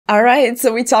Alright,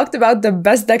 so we talked about the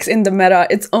best decks in the meta.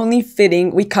 It's only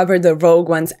fitting we cover the rogue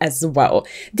ones as well.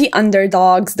 The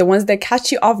underdogs, the ones that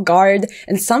catch you off guard,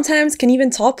 and sometimes can even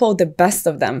topple the best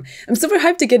of them. I'm super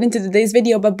hyped to get into today's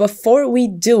video, but before we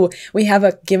do, we have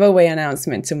a giveaway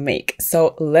announcement to make.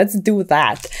 So let's do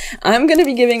that. I'm gonna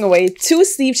be giving away 2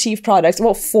 Sleeve Sheath products,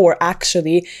 well 4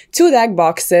 actually, 2 deck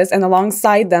boxes, and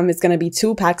alongside them is gonna be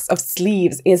 2 packs of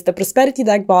sleeves. It's the Prosperity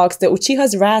deck box, the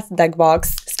Uchiha's Wrath deck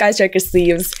box, Sky Striker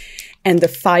sleeves, and the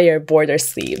Fire Border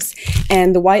sleeves.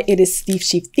 And why it is Sleeve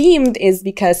Sheath themed is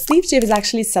because Sleeve Sheath is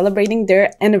actually celebrating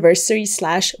their anniversary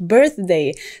 /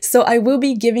 birthday. So I will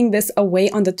be giving this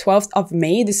away on the 12th of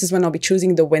May. This is when I'll be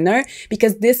choosing the winner,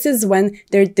 because this is when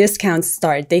their discounts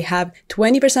start. They have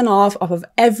 20% off of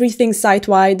everything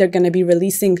site-wide. They're going to be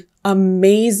releasing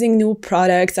amazing new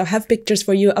products. I'll have pictures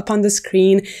for you up on the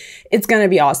screen. It's going to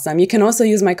be awesome. You can also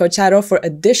use my code SHADOW for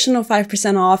additional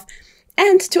 5% off.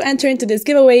 And to enter into this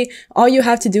giveaway, all you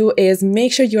have to do is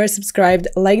make sure you are subscribed,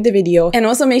 like the video, and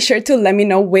also make sure to let me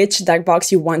know which deck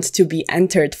box you want to be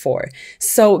entered for.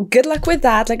 So good luck with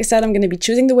that. Like I said, I'm going to be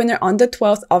choosing the winner on the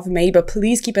 12th of May, but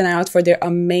please keep an eye out for their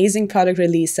amazing product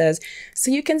releases so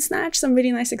you can snatch some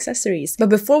really nice accessories. But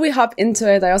before we hop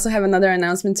into it, I also have another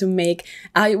announcement to make.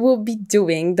 I will be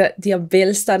doing the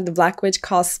Diabelstar, the Black Witch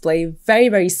cosplay very,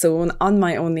 very soon on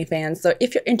my OnlyFans. So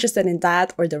if you're interested in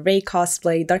that, or the Ray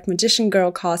cosplay, Dark Magician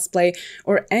Girl cosplay,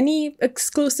 or any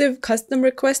exclusive custom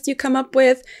request you come up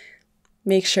with,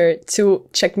 make sure to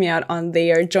check me out on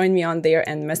there, join me on there,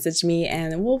 and message me,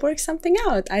 and we'll work something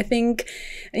out. I think,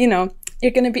 you know,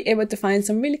 you're going to be able to find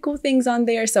some really cool things on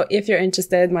there. So if you're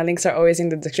interested, my links are always in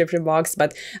the description box.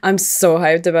 But I'm so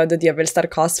hyped about the Diabelstar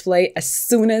cosplay. As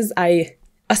soon as I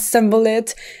assemble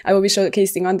it, I will be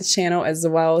showcasing on the channel as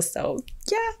well. So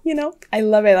yeah, you know, I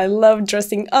love it. I love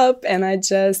dressing up, and I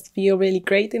just feel really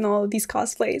great in all of these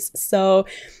cosplays. So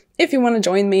if you want to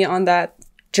join me on that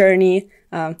journey,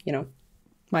 you know,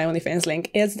 my OnlyFans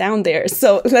link is down there.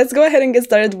 So let's go ahead and get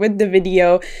started with the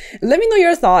video. Let me know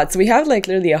your thoughts. We have like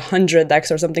literally 100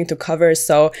 decks or something to cover.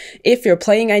 So if you're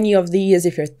playing any of these,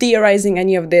 if you're theorizing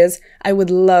any of this, I would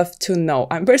love to know.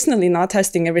 I'm personally not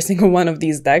testing every single one of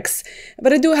these decks,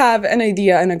 but I do have an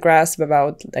idea and a grasp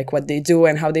about like what they do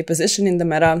and how they position in the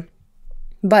meta.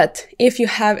 But if you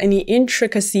have any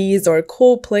intricacies or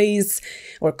cool plays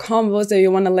or combos that you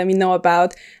want to let me know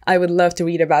about, I would love to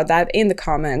read about that in the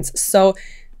comments. So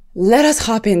let us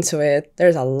hop into it.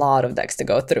 There's a lot of decks to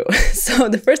go through. So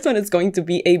the first one is going to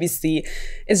be ABC.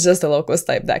 It's just a locals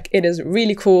type deck. It is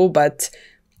really cool, but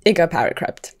it got power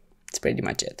crept. That's pretty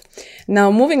much it.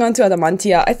 Now moving on to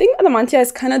Adamantia. I think Adamantia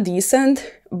is kind of decent,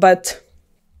 but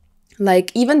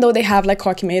like, even though they have like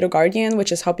Kokimero Guardian,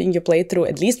 which is helping you play through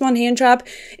at least one hand trap,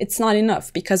 it's not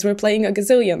enough because we're playing a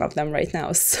gazillion of them right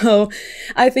now. So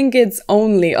I think it's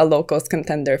only a locals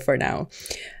contender for now.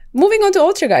 Moving on to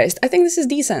Altergeist, I think this is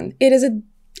decent. It is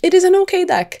an okay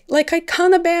deck. Like, I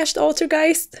kind of bashed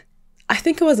Altergeist. I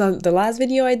think it was on the last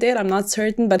video I did, I'm not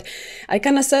certain, but I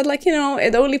kind of said like, you know,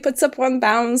 it only puts up 1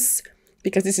 bounce,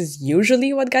 because this is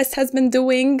usually what Geist has been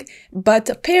doing, but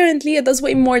apparently it does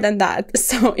way more than that.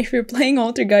 So if you're playing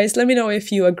Altergeist, let me know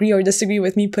if you agree or disagree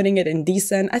with me putting it in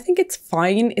decent. I think it's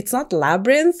fine. It's not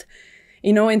Labyrinth,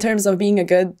 you know, in terms of being a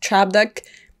good trap deck,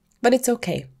 but it's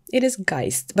okay. It is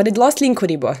Geist, but it lost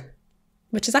Linkuribo,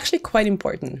 which is actually quite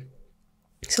important.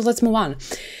 So let's move on.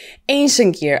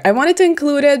 Ancient Gear. I wanted to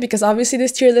include it because obviously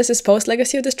this tier list is post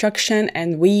Legacy of Destruction,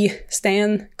 and we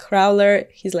Stan Crowler,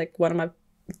 he's like one of my...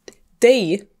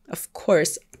 They, of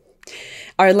course,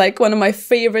 are like one of my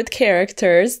favorite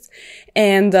characters,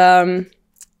 and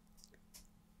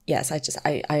yes,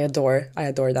 I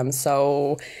adore them.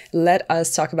 So let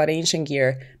us talk about Ancient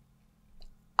Gear.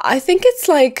 I think it's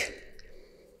like,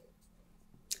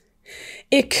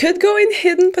 it could go in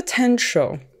Hidden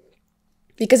Potential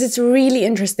because it's really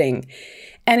interesting,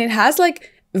 and it has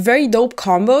like very dope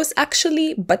combos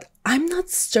actually, but I'm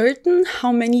not certain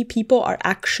how many people are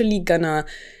actually gonna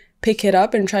pick it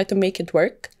up and try to make it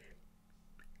work.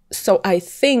 So I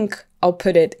think I'll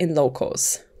put it in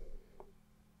locals.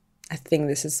 I think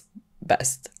this is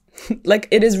best. Like,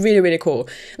 it is really, really cool.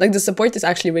 Like, the support is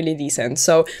actually really decent.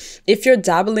 So if you're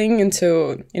dabbling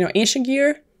into, you know, Ancient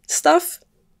Gear stuff,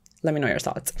 let me know your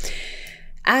thoughts.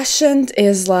 Ascent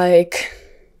is like,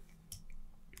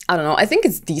 I don't know. I think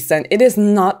it's decent. It is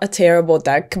not a terrible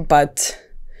deck, but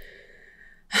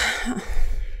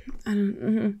I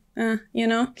don't, you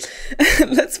know.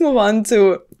 Let's move on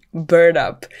to Bird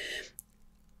Up.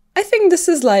 I think this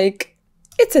is like,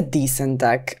 it's a decent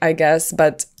deck, I guess,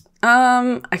 but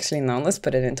actually no, let's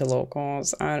put it into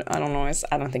locals. I don't know,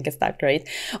 I don't think it's that great.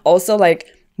 Also, like,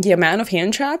 the amount of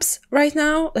hand traps right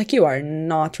now, like you are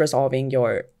not resolving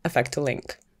your effect to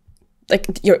link. Like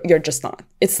you're just not.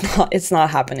 It's not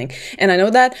happening. And I know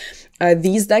that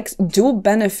these decks do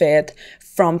benefit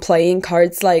from playing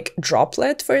cards like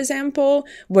Droplet, for example,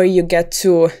 where you get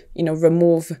to, you know,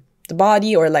 remove the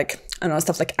body, or like, I don't know,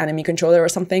 stuff like enemy controller or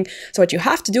something. So what you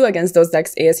have to do against those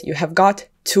decks is you have got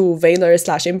to Veiler /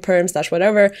 Imperm /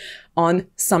 whatever on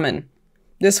summon.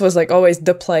 This was like always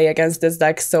the play against this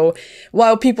deck. So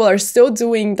while people are still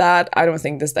doing that, I don't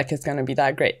think this deck is going to be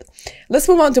that great. Let's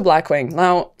move on to Blackwing.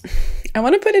 Now, I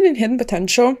want to put it in Hidden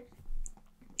Potential.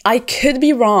 I could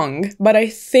be wrong, but I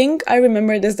think I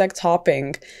remember this deck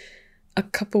topping a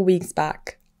couple weeks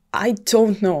back. I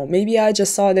don't know. Maybe I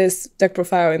just saw this deck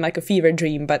profile in like a fever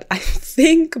dream, but I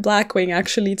think Blackwing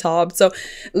actually topped. So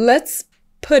let's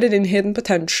put it in Hidden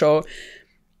Potential.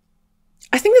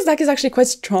 I think this deck is actually quite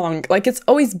strong. Like, it's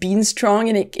always been strong,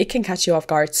 and it can catch you off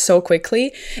guard so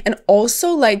quickly. And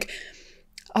also, like,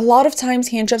 a lot of times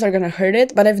hand traps are gonna hurt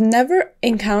it, but I've never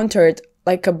encountered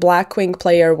like a Blackwing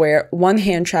player where one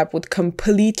hand trap would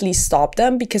completely stop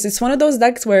them, because it's one of those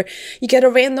decks where you get a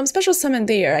random special summon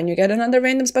there and you get another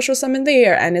random special summon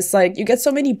there, and it's like you get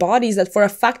so many bodies that for a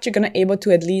fact you're gonna able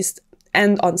to at least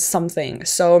end on something.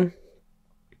 So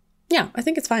yeah, I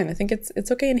think it's fine. I think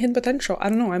it's okay in Hidden Potential. I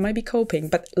don't know, I might be coping,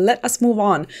 but let us move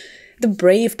on. The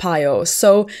Brave pile.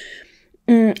 So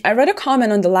I read a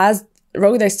comment on the last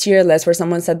Rogue Decks tier list where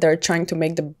someone said they're trying to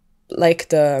make the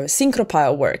synchro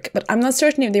pile work, but I'm not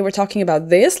certain if they were talking about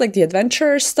this, like the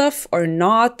adventure stuff, or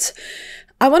not.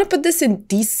 I want to put this in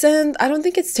decent. I don't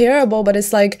think it's terrible, but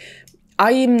it's like,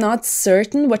 I am not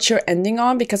certain what you're ending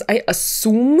on, because I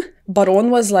assume Baron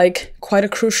was like quite a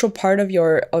crucial part of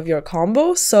your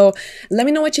combo. So let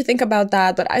me know what you think about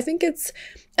that. But I think it's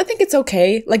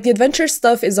okay. Like, the adventure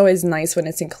stuff is always nice when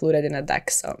it's included in a deck.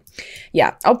 So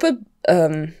yeah, I'll put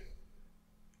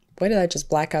why did I just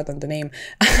black out on the name?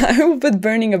 I will put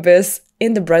Burning Abyss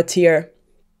in the Bread tier.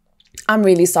 I'm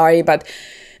really sorry, but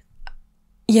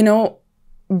you know,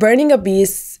 Burning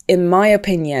Abyss, in my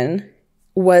opinion,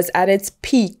 was at its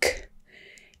peak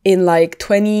in like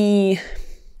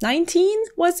 2019,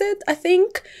 was it? I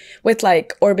think, with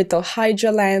like Orbital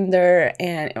Hydrolander,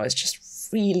 and it was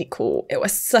just really cool. It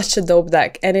was such a dope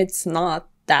deck, and it's not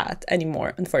that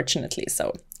anymore, unfortunately.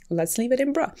 So let's leave it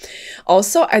in bra.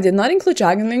 Also, I did not include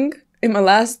Dragonlink in my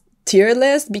last tier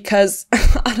list because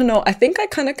I don't know, I think I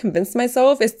kind of convinced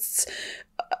myself it's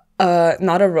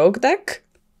not a rogue deck.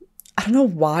 I don't know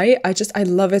why. I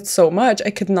love it so much. I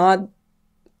could not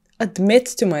admit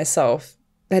to myself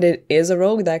that it is a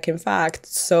rogue deck, in fact.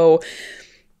 So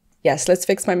yes, let's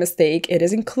fix my mistake. It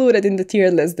is included in the tier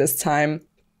list this time.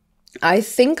 I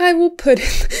think I will put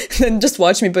it, then just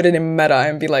watch me put it in meta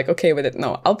and be like, okay with it.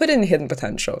 No, I'll put it in Hidden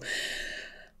Potential.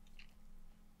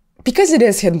 Because it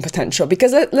is Hidden Potential.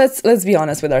 Because let's be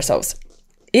honest with ourselves.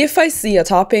 If I see a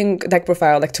topping deck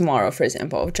profile like tomorrow, for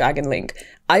example, of Dragonlink,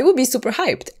 I will be super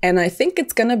hyped. And I think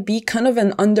it's gonna be kind of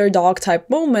an underdog type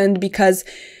moment, because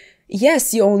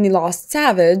yes, you only lost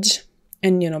Savage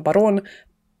and, you know, Baron,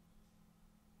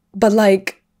 but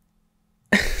like,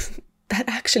 that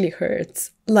actually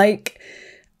hurts. Like,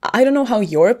 I don't know how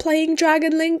you're playing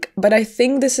Dragonlink, but I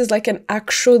think this is like an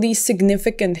actually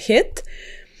significant hit.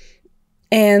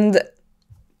 And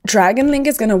Dragonlink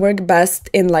is gonna work best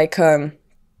in like a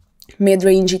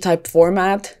mid-rangey type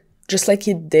format, just like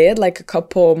it did like a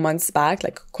couple months back,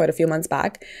 like quite a few months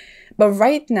back. But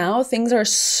right now, things are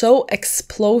so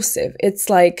explosive. It's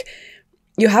like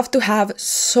you have to have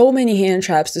so many hand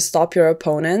traps to stop your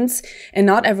opponents, and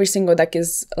not every single deck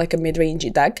is like a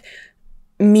mid-rangey deck,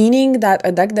 meaning that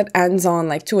a deck that ends on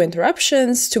like 2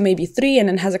 interruptions to maybe 3 and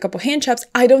then has a couple hand traps,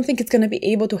 I don't think it's going to be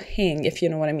able to hang, if you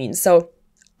know what I mean. So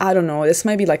I don't know, this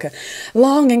might be like a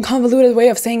long and convoluted way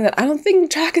of saying that I don't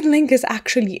think Dragonlink is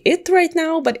actually it right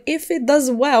now, but if it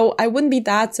does well, I wouldn't be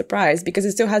that surprised, because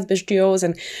it still has Bestios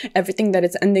and everything that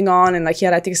it's ending on, and like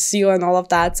Hieratic Seal and all of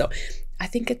that, so I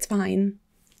think it's fine.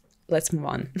 Let's move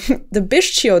on. The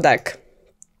Bistio deck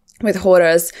with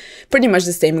Horus, pretty much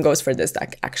the same goes for this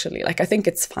deck, actually. Like, I think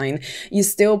it's fine. You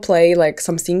still play like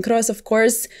some Synchros, of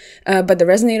course, but the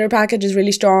Resonator package is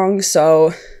really strong,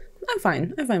 so I'm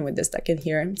fine with this deck in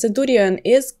here. Centurion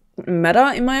is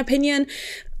meta, in my opinion.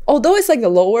 Although it's like the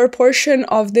lower portion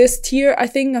of this tier, I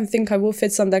think I will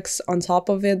fit some decks on top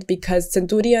of it, because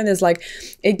Centurion is like,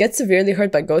 it gets severely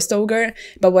hurt by Ghost Ogre,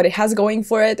 but what it has going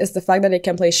for it is the fact that it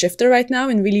can play Shifter right now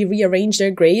and really rearrange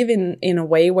their grave in a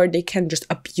way where they can just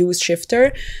abuse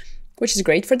Shifter, which is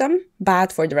great for them,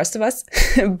 bad for the rest of us.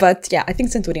 But yeah, I think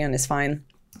Centurion is fine.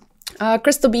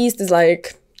 Crystal Beast is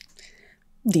like,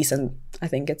 decent. I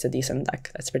think it's a decent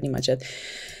deck. That's pretty much it.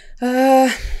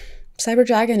 Cyber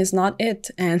Dragon is not it,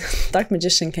 and Dark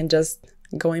Magician can just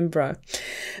go in, bruh.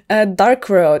 Dark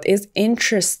World is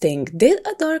interesting. Did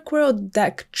a Dark World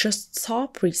deck just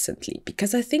stop recently?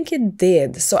 Because I think it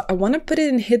did. So I want to put it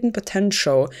in Hidden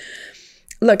Potential.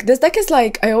 Look, this deck is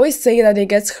like, I always say that it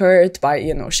gets hurt by,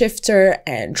 you know, Shifter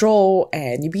and Draw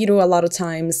and Nibiru a lot of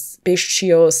times,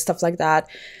 Bestios, stuff like that.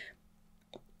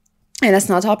 And that's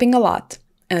not topping a lot.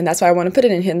 And that's why I want to put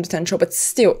it in Hidden Potential. But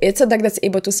still, it's a deck that's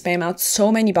able to spam out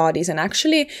so many bodies. And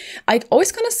actually, I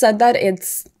always kind of said that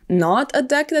it's not a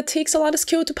deck that takes a lot of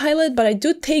skill to pilot, but I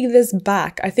do take this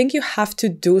back. I think you have to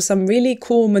do some really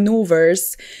cool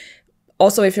maneuvers.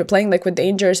 Also, if you're playing like with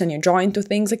dangers and you're drawing into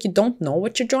things, like you don't know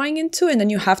what you're drawing into, and then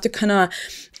you have to kind of,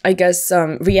 I guess,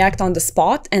 react on the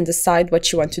spot and decide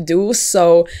what you want to do.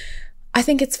 So I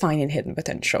think it's fine in Hidden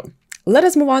Potential. Let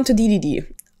us move on to DDD.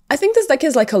 I think this deck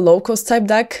is like a low-cost type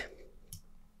deck.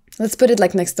 Let's put it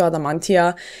like next to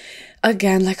Adamantia.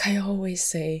 Again, like I always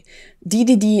say,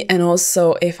 DDD, and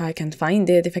also if I can find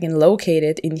it, if I can locate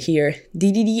it in here,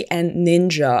 DDD and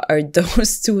Ninja are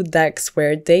those two decks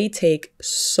where they take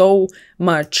so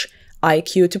much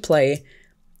IQ to play,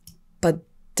 but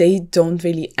they don't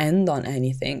really end on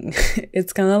anything.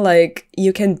 It's kind of like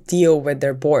you can deal with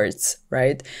their boards,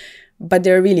 right? But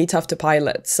they're really tough to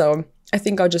pilot. So I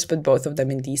think I'll just put both of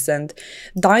them in decent.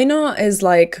 Dino is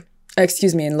like,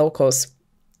 excuse me, in locals.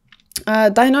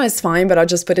 Dino is fine, but I'll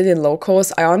just put it in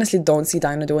locals. I honestly don't see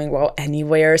Dino doing well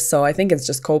anywhere, so I think it's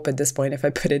just cope at this point if I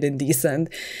put it in decent.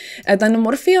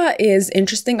 Dinomorphia is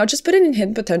interesting. I'll just put it in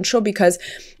Hidden Potential because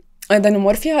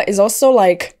Dinomorphia is also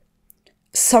like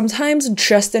sometimes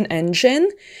just an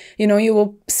engine. You know, you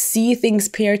will see things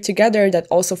paired together that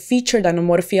also feature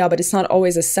Dinomorphia, but it's not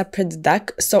always a separate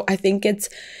deck. So I think it's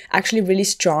actually really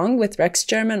strong with Rex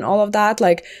Germ and all of that.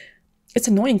 Like, it's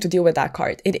annoying to deal with that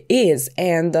card. It is.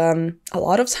 And a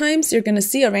lot of times you're going to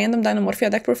see a random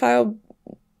Dinomorphia deck profile,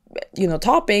 you know,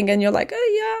 topping, and you're like,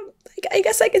 oh, yeah, I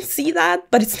guess I can see that,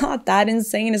 but it's not that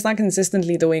insane. It's not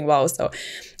consistently doing well. So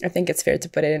I think it's fair to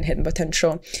put it in Hidden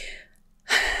Potential.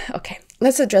 Okay,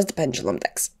 let's address the pendulum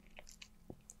decks.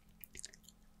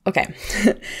 Okay,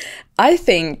 I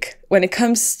think when it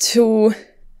comes to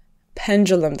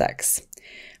pendulum decks,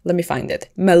 let me find it.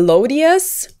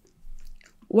 Melodious,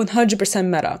 100%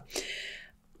 meta.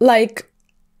 Like,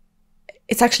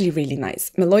 it's actually really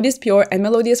nice. Melodious Pure and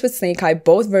Melodious with Snake Eye,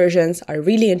 both versions are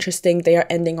really interesting. They are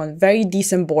ending on very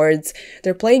decent boards.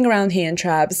 They're playing around hand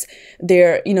traps.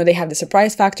 They're, you know, they have the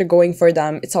surprise factor going for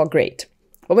them. It's all great.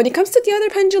 But when it comes to the other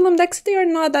pendulum decks, they are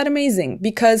not that amazing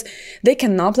because they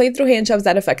cannot play through hand traps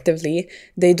that effectively.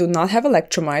 They do not have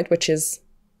Electromite, which is,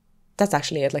 that's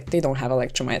actually it. Like, they don't have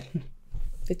Electromite.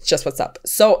 It's just what's up.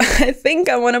 So I think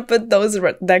I want to put those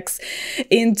decks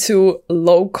into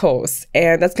locals,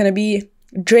 and that's going to be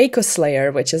Draco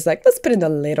Slayer, which is like, let's put it a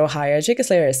little higher. Draco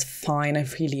Slayer is fine.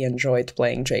 I've really enjoyed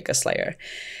playing Draco Slayer,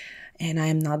 and I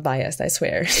am not biased, I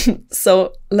swear.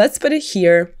 So let's put it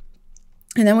here.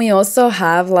 And then we also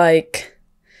have like,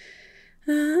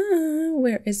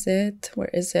 where is it? Where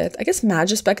is it? I guess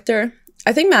Magispector.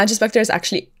 I think Magispector is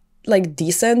actually like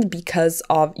decent because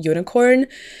of Unicorn.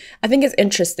 I think it's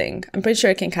interesting. I'm pretty sure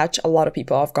it can catch a lot of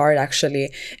people off guard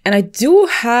actually. And I do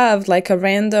have like a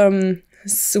random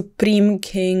Supreme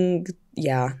King.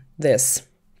 Yeah, this.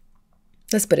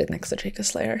 Let's put it next to Draco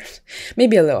Slayer.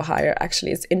 Maybe a little higher,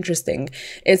 actually. It's interesting.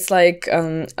 It's like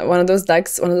one of those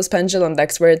decks, one of those pendulum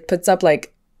decks where it puts up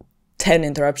like 10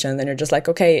 interruptions and you're just like,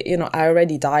 okay, you know, I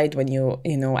already died when you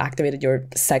activated your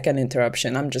second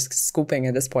interruption. I'm just scooping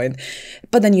at this point.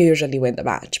 But then you usually win the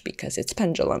match because it's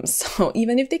pendulum. So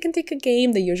even if they can take a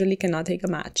game, they usually cannot take a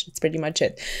match. It's pretty much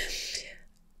it.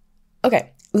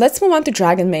 Okay, let's move on to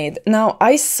Dragon Maid. Now,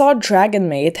 I saw Dragon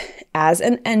Maid as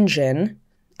an engine.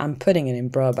 I'm putting it in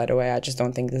bro, by the way. I just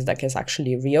don't think this deck is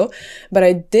actually real. But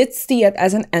I did see it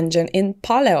as an engine in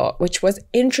Paleo, which was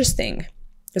interesting.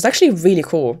 It was actually really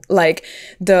cool. Like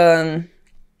I'm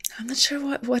not sure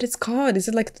what it's called. Is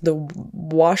it like the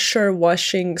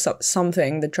washing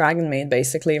something, the Dragon Maid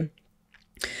basically.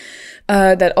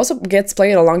 That also gets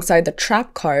played alongside the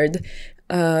Trap card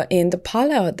in the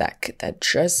Paleo deck that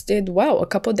just did well a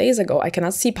couple days ago. I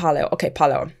cannot see Paleo. Okay,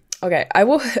 Paleo. Okay, I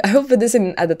will put this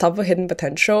in at the top of Hidden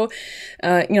Potential.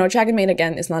 You know, Dragon Maid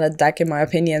again is not a deck in my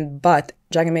opinion, but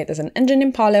Dragon Maid as an engine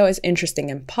in Paleo is interesting,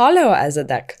 and Paleo as a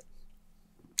deck,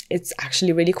 it's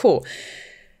actually really cool.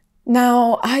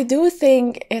 Now, I do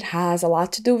think it has a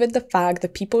lot to do with the fact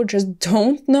that people just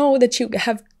don't know that you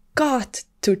have got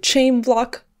to chain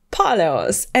block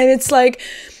Paleos. And it's like,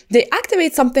 they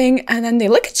activate something and then they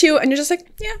look at you and you're just like,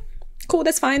 yeah, cool,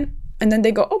 that's fine. and then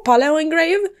they go, oh, Paleo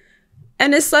Engrave?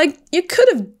 And it's like, you could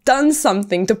have done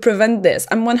something to prevent this.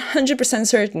 I'm 100%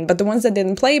 certain, but the ones that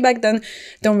didn't play back then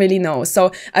don't really know.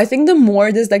 So I think the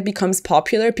more this deck becomes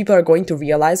popular, people are going to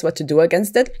realize what to do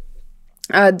against it.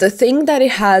 The thing that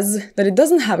it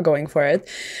doesn't have going for it,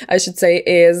 I should say,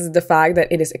 is the fact that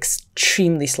it is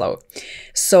extremely slow.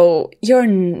 So you're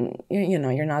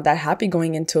not that happy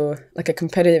going into like a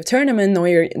competitive tournament,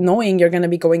 knowing you're going to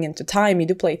be going into time. You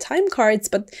do play time cards,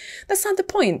 but that's not the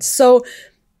point. So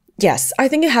yes, I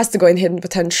think it has to go in hidden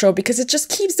potential because it just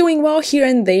keeps doing well here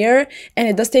and there, and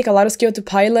it does take a lot of skill to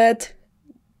pilot.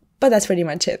 But that's pretty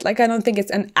much it. Like, I don't think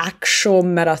it's an actual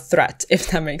meta threat, if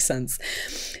that makes sense.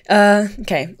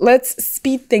 Okay, let's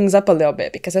speed things up a little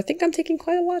bit because I think I'm taking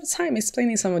quite a lot of time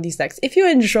explaining some of these decks. If you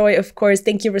enjoy, of course,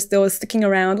 thank you for still sticking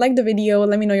around. Like the video,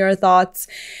 let me know your thoughts.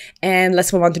 And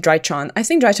let's move on to Drytron. I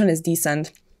think Drytron is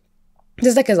decent.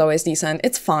 This deck is always decent.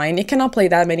 It's fine. It cannot play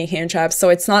that many hand traps, so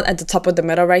it's not at the top of the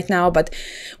meta right now. But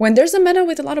when there's a meta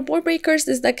with a lot of board breakers,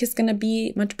 this deck is going to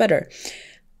be much better.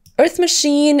 Earth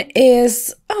Machine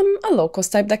is a locals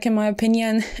type deck in my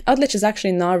opinion. Outlich is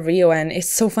actually not real, and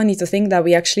it's so funny to think that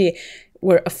we actually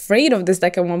were afraid of this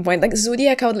deck at one point. Like,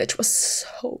 Zodiac Outlich was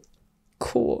so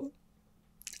cool.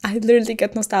 I literally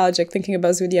get nostalgic thinking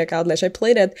about Zodiac Outlich. I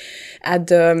played it at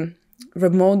the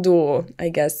remote duel, I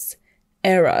guess,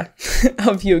 era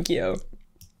of Yu-Gi-Oh!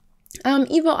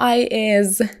 Evil Eye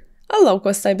is a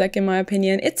locals type deck in my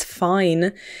opinion. It's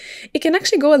fine. It can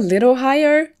actually go a little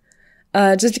higher.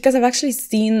 Just because I've actually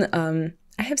seen,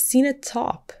 I have seen it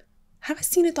top. Have I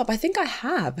seen it top? I think I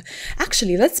have.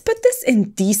 Actually, let's put this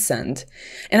in decent.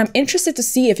 And I'm interested to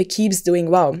see if it keeps doing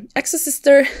well.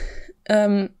 Exosister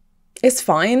is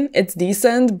fine. It's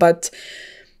decent, but,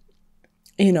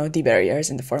 you know, the barrier is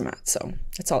in the format. So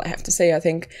that's all I have to say, I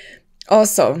think.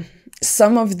 Also,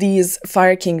 some of these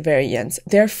Fire King variants,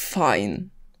 they're fine,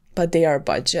 but they are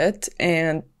budget,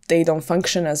 and they don't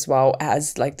function as well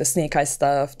as like the Snake Eye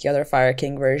stuff, the other Fire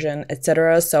King version,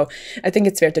 etc. So I think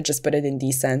it's fair to just put it in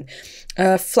decent.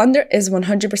 Flunder is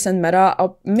 100% meta.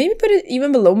 I'll maybe put it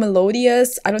even below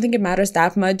Melodious. I don't think it matters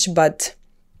that much, but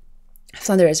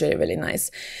Flunder is really, really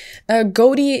nice.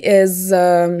 Goaty is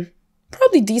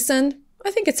probably decent. I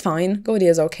think it's fine. Goaty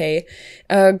is okay.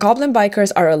 Goblin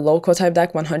Bikers are a local type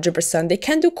deck, 100%. They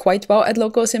can do quite well at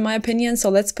locals in my opinion, so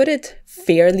let's put it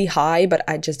fairly high, but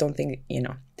I just don't think, you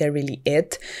know, they're really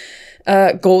it.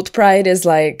 Gold Pride is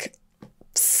like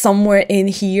somewhere in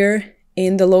here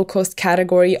in the locals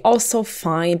category, also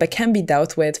fine, but can be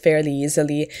dealt with fairly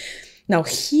easily. Now,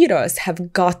 Heroes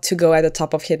have got to go at the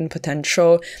top of hidden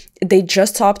potential. They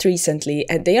just topped recently,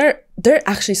 and they're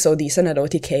actually so decent at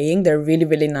OTKing. They're really,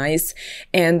 really nice.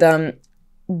 And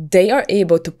they are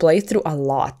able to play through a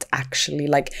lot, actually.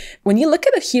 Like, when you look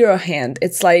at a hero hand,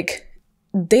 it's like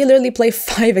they literally play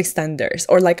 5 extenders,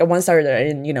 or like a 1-starter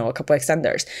and, you know, a couple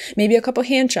extenders, maybe a couple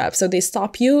hand traps. So they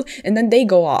stop you, and then they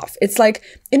go off. It's like,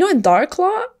 you know, in Dark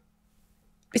Claw,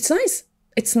 it's nice.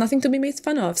 It's nothing to be made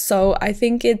fun of. So I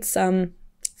think it's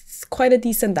quite a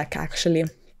decent deck, actually.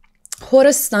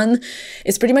 Horus Stun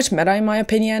is pretty much meta, in my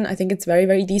opinion. I think it's very,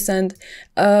 very decent.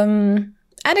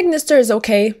 Adagnister is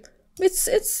okay.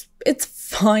 It's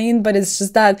fine, but it's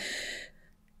just that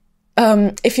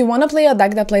if you want to play a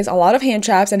deck that plays a lot of hand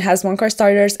traps and has 1-card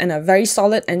starters and a very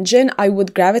solid engine, I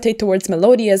would gravitate towards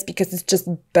Melodious because it's just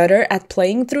better at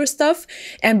playing through stuff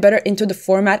and better into the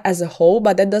format as a whole.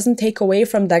 But that doesn't take away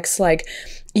from decks like,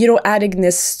 you know,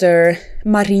 Adagnister,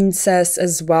 Marincess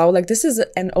as well. Like, this is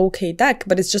an okay deck,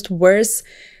 but it's just worse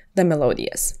than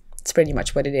Melodious. It's pretty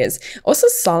much what it is. Also,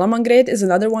 Salamangreat is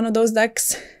another one of those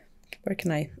decks. Where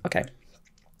can I? Okay.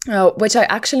 Which I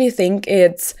actually think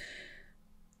it's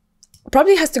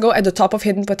probably has to go at the top of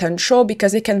hidden potential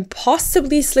because it can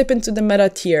possibly slip into the meta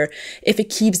tier if it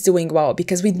keeps doing well,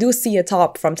 because we do see a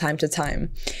top from time to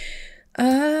time.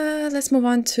 Let's move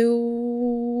on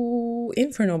to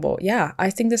Infernoble. Yeah, I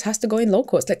think this has to go in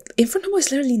locals. Like, Infernoble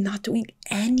is literally not doing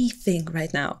anything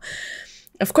right now.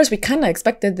 Of course, we kind of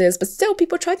expected this, but still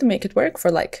people tried to make it work for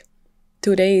like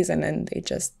 2 days and then they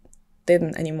just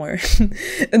didn't anymore.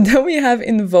 And then we have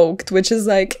Invoked, which is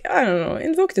like, I don't know,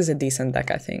 Invoked is a decent deck,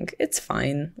 I think. It's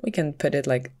fine. We can put it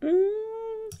like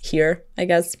here, I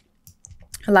guess.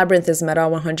 Labyrinth is meta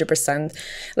 100%.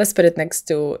 Let's put it next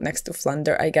to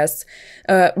Flunder, I guess.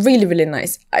 Really, really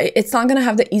nice. It's not gonna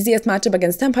have the easiest matchup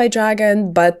against Tempai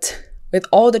Dragon, but with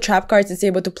all the trap cards it's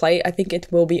able to play, I think it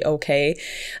will be okay.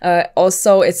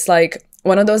 Also, it's like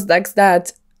one of those decks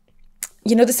that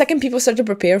you know, the second people start to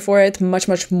prepare for it much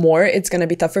more, it's going to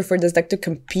be tougher for this deck to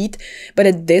compete. But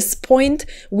at this point,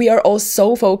 we are all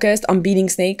so focused on beating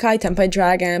Snake-Eye, Tempai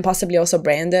Dragon, possibly also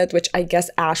Branded, which I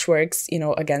guess Ash works, you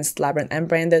know, against Labyrinth and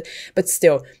Branded. But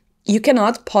still, you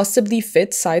cannot possibly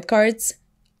fit side cards,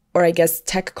 or I guess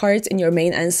tech cards, in your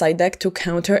main and side deck to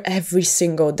counter every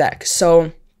single deck.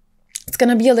 So it's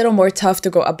gonna be a little more tough to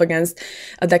go up against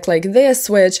a deck like this,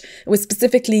 which would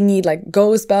specifically need like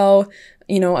Ghost Bell,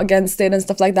 you know, against it and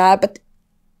stuff like that. But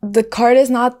the card is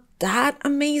not that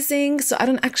amazing, so I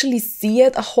don't actually see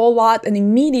it a whole lot. And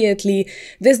immediately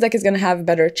this deck is gonna have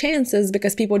better chances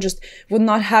because people just would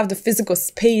not have the physical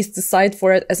space to side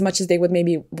for it as much as they would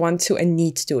maybe want to and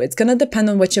need to. It's gonna depend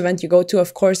on which event you go to.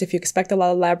 Of course, if you expect a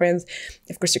lot of Labyrinths,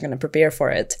 of course you're gonna prepare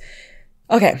for it.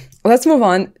 Okay, let's move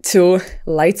on to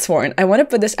Lightsworn. I want to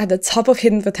put this at the top of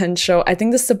Hidden Potential. I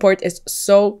think the support is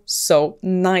so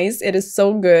nice. It is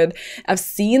so good. I've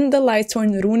seen the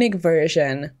Lightsworn runic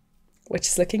version, which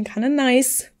is looking kind of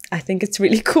nice. I think it's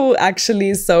really cool,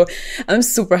 actually. So I'm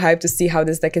super hyped to see how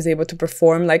this deck is able to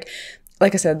perform. Like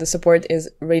I said, the support is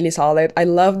really solid. I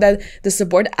love that the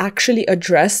support actually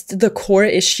addressed the core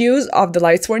issues of the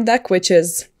Lightsworn deck, which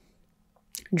is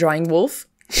drawing wolf.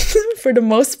 For the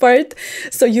most part,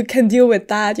 so you can deal with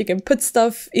that. You can put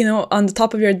stuff, you know, on the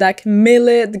top of your deck, mill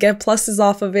it, get pluses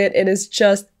off of it. It is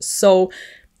just so,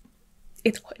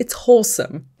 it's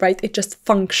wholesome, right? It just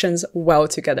functions well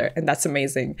together, and that's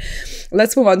amazing.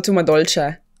 Let's move on to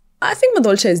Madolche. I think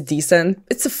Madolche is decent.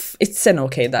 It's an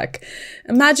okay deck.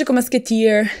 Magical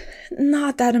Musketeer,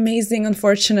 not that amazing,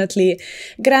 unfortunately.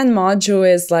 Grand Maju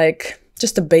is like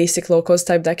just a basic locals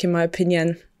type deck in my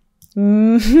opinion.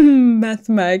 Math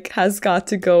Mag has got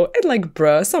to go, and like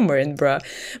bruh, somewhere in bruh.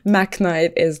 Mac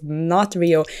Knight is not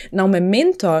Rio. Now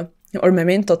Memento, or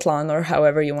Mementotlan, or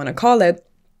however you want to call it,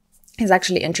 is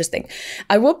actually interesting.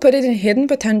 I will put it in Hidden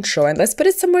Potential, and let's put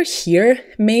it somewhere here,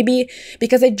 maybe,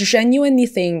 because I genuinely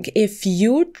think if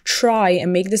you try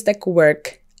and make this deck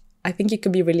work, I think it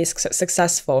could be really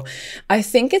successful. I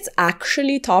think it's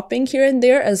actually topping here and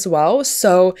there as well,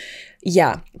 so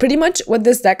yeah, pretty much with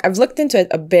this deck, I've looked into it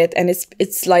a bit, and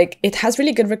it's like, it has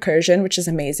really good recursion, which is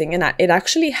amazing, and it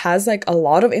actually has like a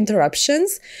lot of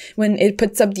interruptions. When it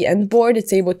puts up the end board,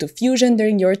 it's able to fusion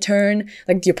during your turn,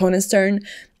 like the opponent's turn,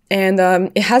 and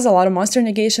it has a lot of monster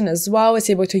negation as well.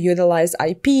 It's able to utilize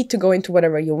IP to go into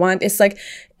whatever you want. It's like,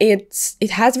 it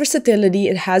has versatility,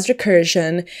 it has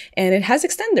recursion, and it has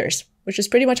extenders, which is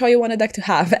pretty much all you want a deck to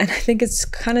have, and I think it's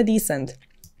kind of decent.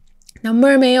 Now,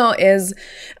 Mermail is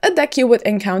a deck you would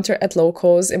encounter at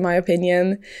locals, in my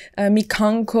opinion.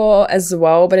 Mikanko as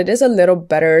well, but it is a little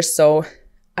better, so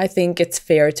I think it's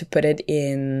fair to put it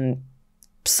in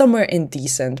somewhere in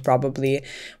decent, probably.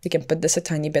 We can put this a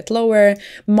tiny bit lower.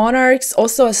 Monarchs,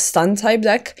 also a stun type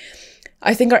deck,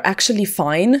 I think are actually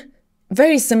fine.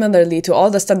 Very similarly to all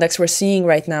the stun decks we're seeing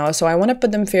right now, so I want to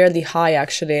put them fairly high,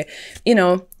 actually. You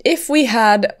know, if we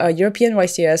had a European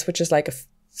YCS, which is like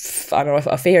I don't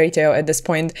know, a fairy tale at this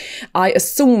point, I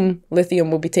assume Lithium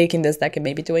will be taking this deck and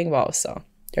maybe doing well, so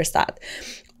there's that.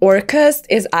 Orcust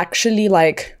is actually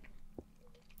like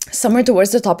somewhere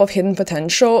towards the top of Hidden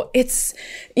Potential. It's,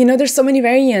 you know, there's so many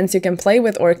variants you can play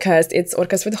with Orcust. It's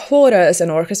Orcust with Horus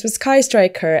and Orcust with Sky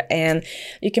Striker, and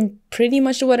you can pretty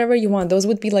much do whatever you want. Those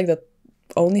would be like the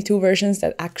only two versions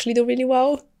that actually do really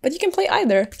well, but you can play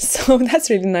either, so that's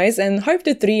really nice. And Harp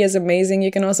to 3 is amazing.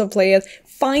 You can also play it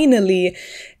finally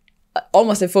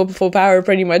almost at full power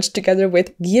pretty much together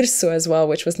with Girsu as well,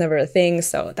 which was never a thing,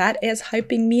 so that is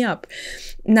hyping me up.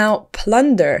 Now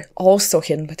Plunder, also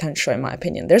Hidden Potential in my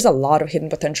opinion. There's a lot of Hidden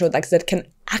Potential decks that can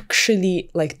actually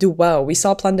like do well. We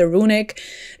saw Plunder Runic,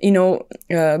 you know,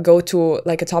 go to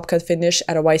like a top cut finish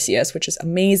at a YCS, which is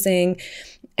amazing.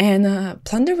 And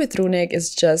Plunder with Runic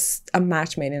is just a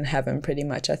match made in heaven, pretty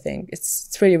much. I think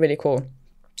it's really cool.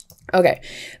 Okay,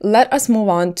 let us move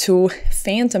on to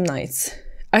Phantom Knights.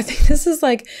 I think this is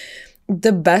like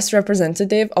the best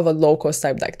representative of a locals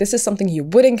type deck. This is something you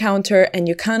would encounter and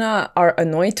you kind of are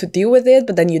annoyed to deal with it,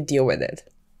 but then you deal with it.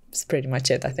 It's pretty much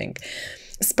it, I think.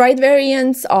 Sprite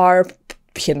variants are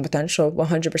Hidden Potential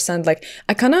 100%. Like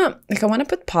I want to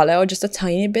put Paleo just a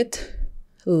tiny bit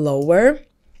lower.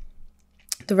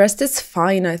 The rest is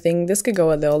fine, I think. This could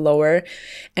go a little lower.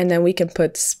 And then we can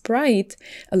put Sprite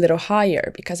a little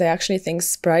higher, because I actually think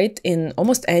Sprite in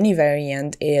almost any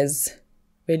variant is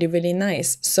really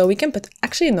nice. So we can put,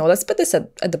 actually no, let's put this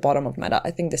at the bottom of meta.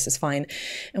 I think this is fine.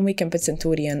 And we can put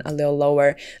Centurion a little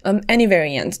lower. Any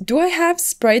variant. Do I have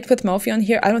Sprite with Melfi on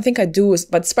here? I don't think I do,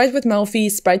 but Sprite with Melfi,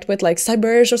 Sprite with like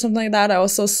Cyberge or something like that. I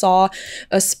also saw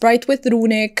a Sprite with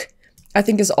Runic. I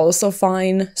think is also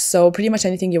fine. So pretty much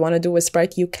anything you want to do with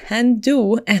Sprite, you can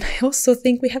do. And I also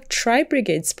think we have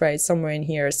Tri-Brigade Sprite somewhere in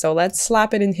here. So let's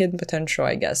slap it in Hidden Potential,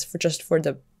 I guess, for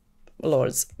the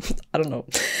lords. I don't know.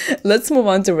 Let's move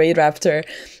on to Raid Raptor.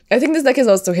 I think this deck is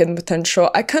also Hidden Potential.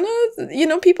 I kind of, you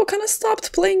know, people kind of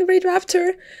stopped playing Raid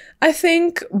Raptor, I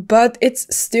think, but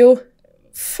it's still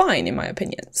fine in my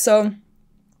opinion. So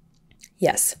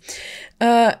yes,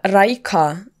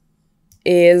 Raika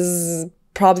is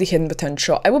probably Hidden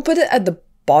Potential. I will put it at the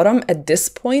bottom at this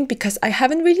point because I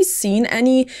haven't really seen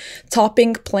any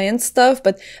topping plant stuff,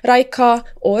 but Raika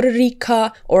or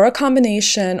Rika or a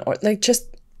combination, or like just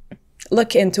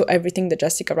look into everything that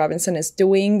Jessica Robinson is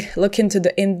doing. Look into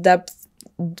the in-depth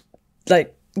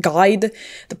like guide,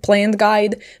 the plant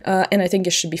guide, and I think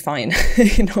it should be fine.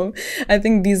 You know, I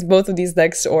think both of these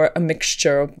decks, or a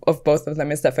mixture of both of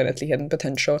them, is definitely Hidden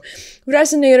Potential.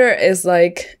 Resonator is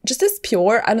like just as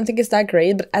pure. I don't think it's that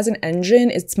great, but as an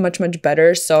engine, it's much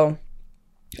better. So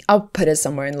I'll put it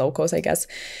somewhere in locals, I guess.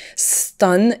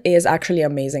 Stun is actually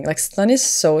amazing. Like, Stun is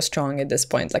so strong at this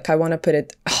point. Like, I want to put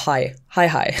it high.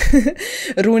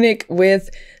 Runic with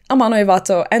Amano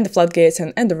Ivato and the Floodgates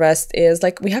and the rest is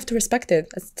like, we have to respect it.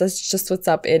 That's just what's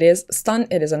up. It is Stun.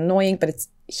 It is annoying, but it's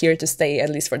here to stay, at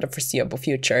least for the foreseeable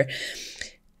future.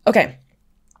 Okay.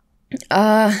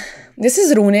 This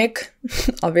is Runic,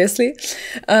 obviously.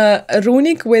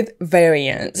 Runic with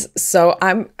variants. So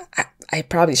I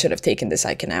probably should have taken this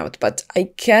icon out, but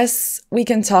I guess we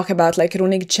can talk about like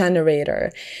Runic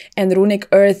Generator and Runic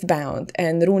Earthbound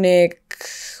and Runic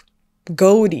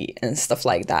Goaty and stuff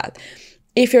like that.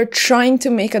 If you're trying to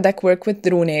make a deck work with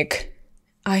Runic,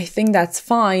 I think that's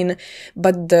fine,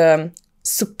 but the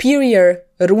superior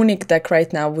Runic deck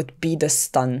right now would be the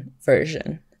Stun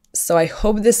version. So I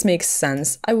hope this makes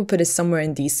sense. I will put it somewhere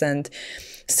in decent.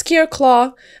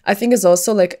 Scareclaw, I think, is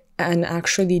also like an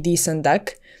actually decent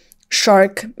deck.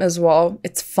 Shark as well,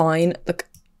 it's fine. Look,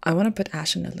 I want to put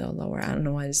Ashen a little lower. I don't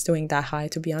know why it's doing that high,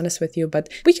 to be honest with you, but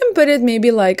we can put it maybe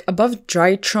like above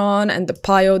Drytron and the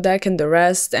Pio deck and the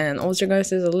rest, and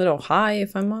Ultrageist is a little high,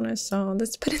 if I'm honest, so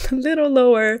let's put it a little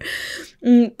lower.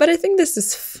 But I think this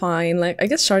is fine. Like, I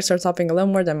guess Sharks are topping a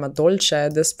little more than Madolce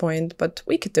at this point, but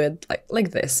we could do it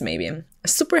like this, maybe.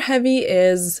 Super Heavy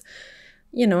is,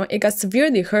 you know, it got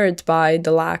severely hurt by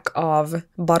the lack of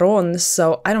Baron,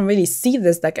 so I don't really see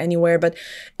this deck anywhere, but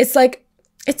it's like,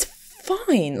 it's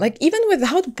fine. Like, even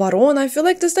without Baron, I feel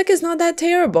like this deck is not that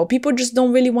terrible. People just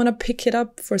don't really want to pick it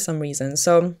up for some reason.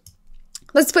 So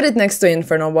let's put it next to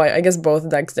Inferno Boy. I guess both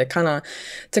decks, they kind of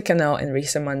took an L in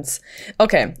recent months.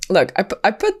 Okay, look,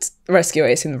 I put Rescue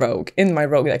Ace in Rogue, in my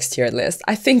Rogue decks tier list.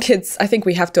 I think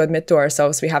we have to admit to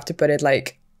ourselves, we have to put it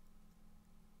like,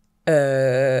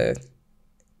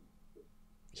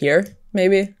 here,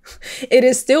 maybe. It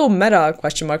is still meta,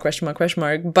 question mark,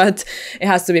 but it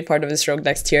has to be part of this Rogue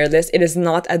Decks tier list. It is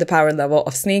not at the power level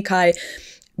of Snake Eye,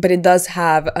 but it does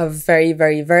have a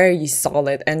very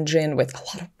solid engine with a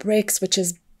lot of bricks, which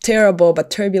is terrible,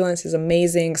 but Turbulence is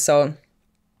amazing. So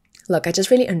look, I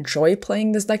just really enjoy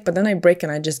playing this deck, but then I break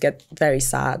and I just get very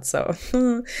sad. So,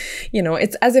 you know,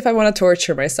 it's as if I want to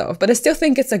torture myself, but I still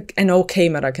think it's an okay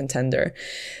meta contender.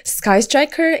 Sky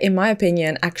Striker, in my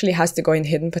opinion, actually has to go in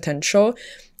Hidden Potential.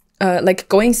 Like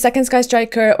going second Sky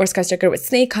Striker or Sky Striker with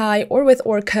Snake Eye or with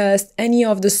Orcust, any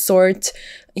of the sort,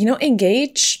 you know,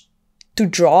 engage to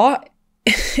draw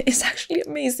is actually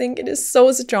amazing. It is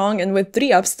so strong. And with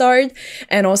 3 Upstart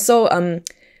and also,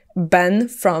 Ben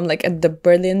from like at the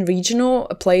Berlin Regional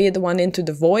played one into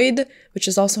the Void, which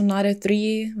is also not a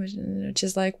 3, which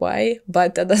is like, why?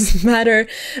 But that doesn't matter.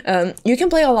 You can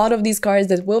play a lot of these cards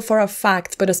that will for a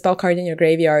fact put a spell card in your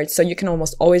graveyard, so you can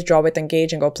almost always draw with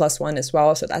Engage and go +1 as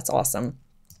well, so that's awesome.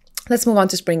 Let's move on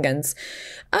to Springans.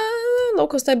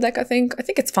 Locals type deck, I think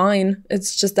it's fine.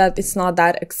 It's just that it's not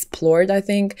that explored, I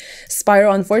think.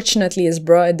 Spyro, unfortunately, is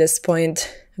bro at this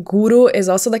point. Guru is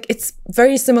also like, it's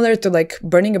very similar to like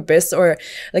Burning Abyss or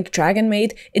like Dragon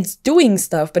Maid. It's doing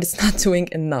stuff, but it's not doing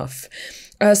enough.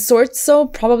 Sword Soul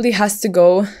probably has to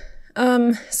go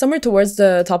somewhere towards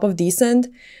the top of decent.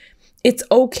 It's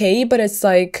okay, but it's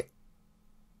like,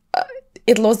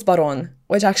 it lost Baron,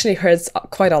 which actually hurts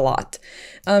quite a lot.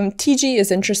 TG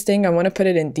is interesting. I want to put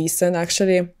it in decent,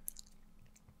 actually.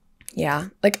 Yeah,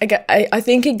 like I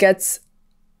think it gets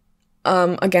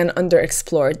again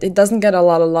underexplored. It doesn't get a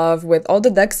lot of love with all the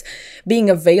decks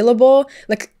being available.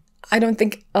 Like, I don't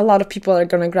think a lot of people are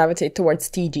gonna gravitate towards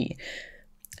TG.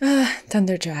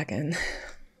 Thunder Dragon.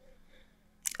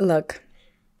 Look,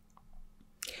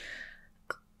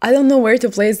 I don't know where to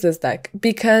place this deck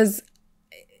because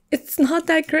it's not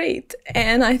that great,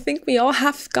 and I think we all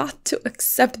have got to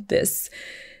accept this.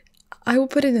 I will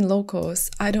put it in locals.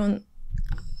 I don't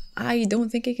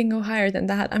think it can go higher than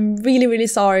that. I'm really, really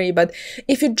sorry. But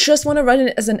if you just want to run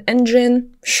it as an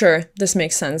engine, sure, this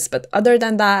makes sense. But other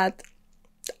than that,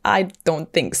 I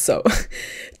don't think so.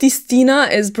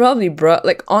 Tistina is probably, bro,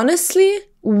 like, honestly,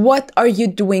 what are you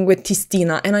doing with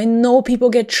Tistina? And I know people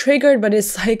get triggered, but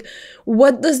it's like,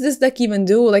 what does this deck even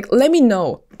do? Like, let me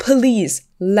know. Please,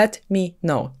 let me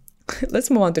know. Let's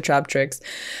move on to Trap Tricks.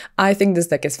 I think this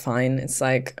deck is fine. It's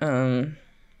like,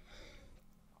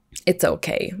 it's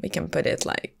okay. We can put it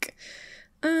like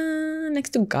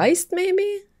next to Geist,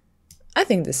 maybe? I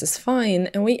think this is fine.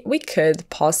 And we could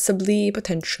possibly,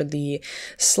 potentially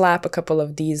slap a couple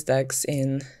of these decks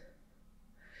in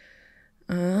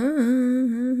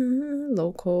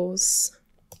locals.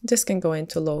 This can go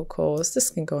into locals. This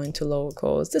can go into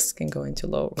locals. This can go into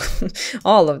locals.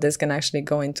 All of this can actually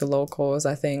go into locals,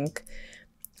 I think.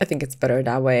 I think it's better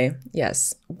that way.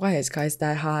 Yes. Why is Geist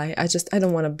that high? I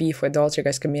don't want to beef with the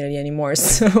Altergeist community anymore,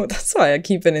 so that's why I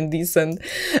keep it indecent.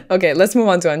 Okay, let's move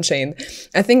on to Unchained.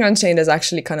 I think Unchained is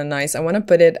actually kind of nice. I want to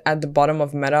put it at the bottom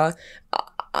of meta.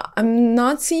 I'm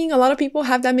not seeing a lot of people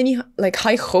have that many like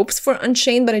high hopes for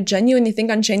Unchained, but I genuinely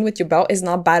think Unchained with Yubel is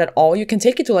not bad at all. You can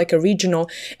take it to like a regional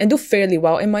and do fairly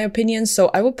well, in my opinion. So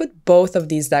I will put both of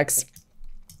these decks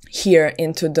here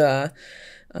into the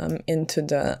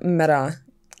meta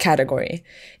category,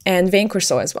 and Vanquish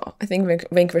Soul as well. I think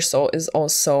Vanquish Soul is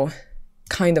also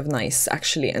kind of nice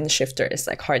actually, and Shifter is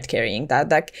like hard carrying that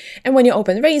deck. And when you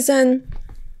open Raisin,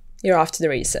 you're off to the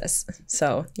races.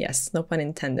 So yes, no pun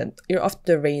intended. You're off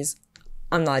to the race.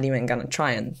 I'm not even gonna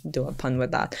try and do a pun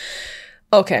with that.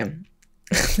 Okay,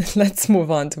 let's move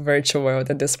on to Virtual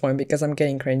World at this point because I'm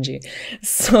getting cringy.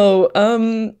 So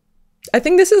I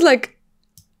think this is like,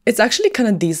 it's actually kind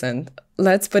of decent.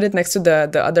 Let's put it next to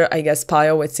the other, I guess,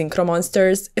 pile with Synchro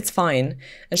Monsters. It's fine.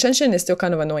 And Shenshin is still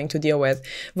kind of annoying to deal with.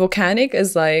 Volcanic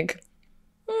is like,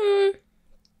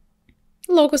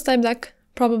 Locos type deck,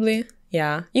 probably.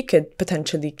 Yeah, you could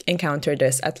potentially encounter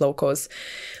this at Locos.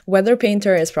 Weather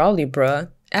Painter is probably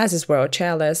bruh, as is World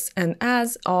Chalice, and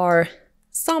as are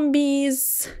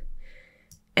Zombies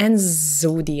and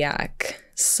Zodiac.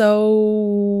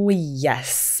 So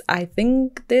yes, I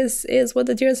think this is what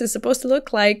the tier list is supposed to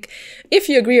look like. If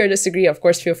you agree or disagree, of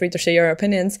course, feel free to share your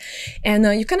opinions. And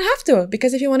you kind of have to,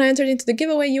 because if you want to enter into the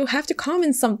giveaway, you have to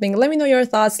comment something. Let me know your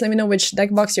thoughts. Let me know which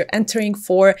deck box you're entering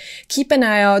for. Keep an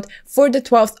eye out for the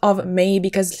 12th of May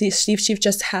because Sleeve Chief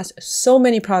just has so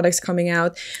many products coming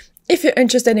out. If you're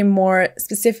interested in more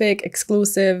specific,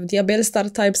 exclusive,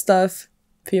 Diabellstar type stuff,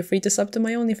 feel free to sub to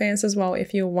my OnlyFans as well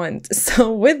if you want.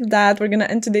 So with that, we're gonna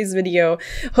end today's video.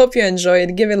 Hope you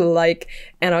enjoyed. Give it a like,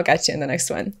 and I'll catch you in the next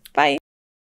one. Bye!